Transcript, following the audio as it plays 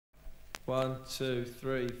1, 2,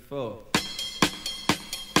 3, 4.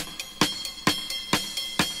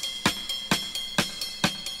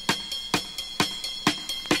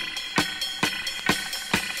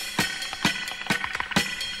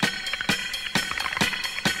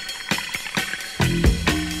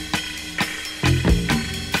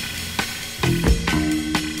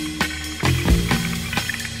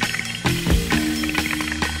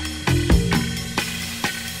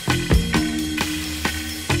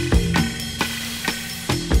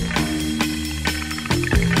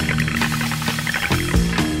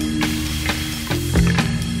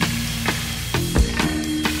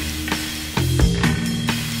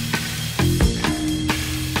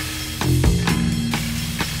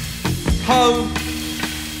 Home.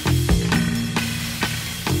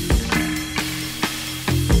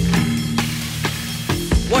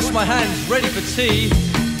 Wash my hands, ready for tea.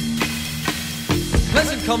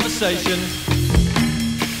 Pleasant conversation.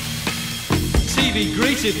 TV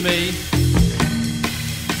greeted me.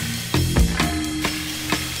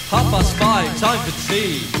 5:30, time for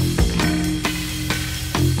tea.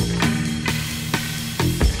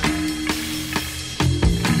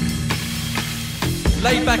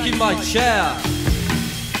 Laid back in my chair.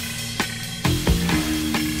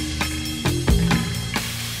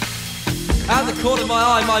 Out the corner of my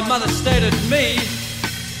eye, my mother stared at me.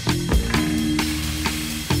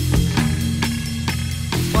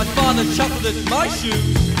 My father chuckled at my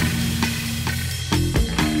shoes.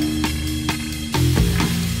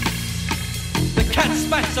 The cat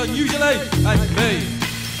spat unusually at me.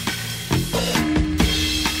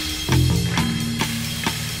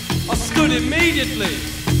 I stood immediately.